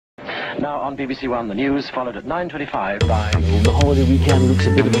Now on BBC One, the news followed at 9:25 by... The holiday weekend looks a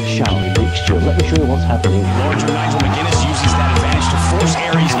bit of a showery mixture. Let me show you what's happening. Lord's Nigel McGuinness uses that advantage to force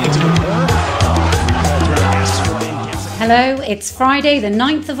Aries into the corner. Hello, it's Friday the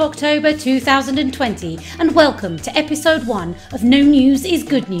 9th of October 2020 and welcome to episode 1 of No News is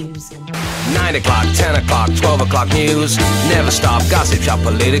Good News. 9 o'clock, 10 o'clock, 12 o'clock news. Never stop gossip, your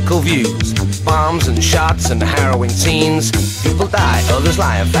political views. Bombs and shots and harrowing scenes. People die, others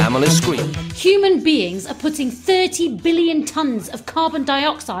lie and families scream. Human beings are putting 30 billion tonnes of carbon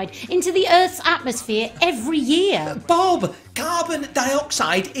dioxide into the Earth's atmosphere every year. Bob, carbon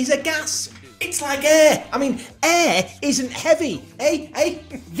dioxide is a gas. It's like air. I mean, air isn't heavy, eh?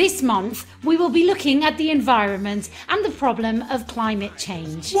 This month, we will be looking at the environment and the problem of climate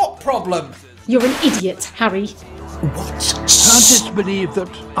change. What problem? You're an idiot, Harry. What? Scientists believe that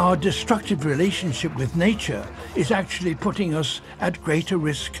our destructive relationship with nature is actually putting us at greater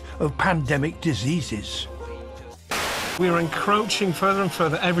risk of pandemic diseases. We are encroaching further and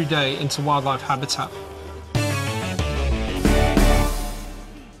further every day into wildlife habitat.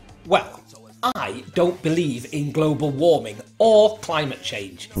 Well, I don't believe in global warming or climate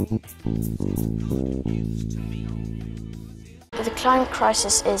change. The climate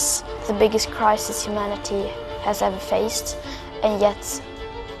crisis is the biggest crisis humanity has ever faced, and yet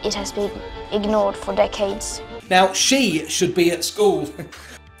it has been ignored for decades. Now, she should be at school.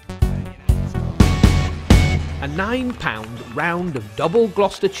 A £9 round of double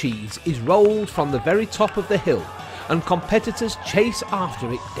Gloucester cheese is rolled from the very top of the hill, and competitors chase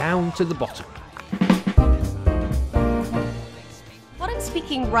after it down to the bottom. What I'm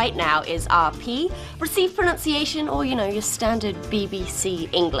speaking right now is RP, received pronunciation, or your standard BBC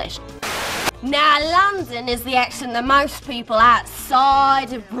English. Now, London is the accent that most people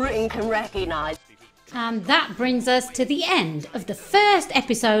outside of Britain can recognise. And that brings us to the end of the first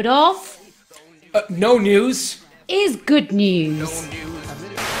episode of... No News is Good News.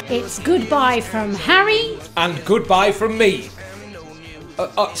 It's goodbye from Harry. And goodbye from me.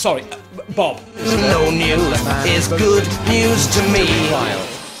 Sorry, Bob. No news is good news to me.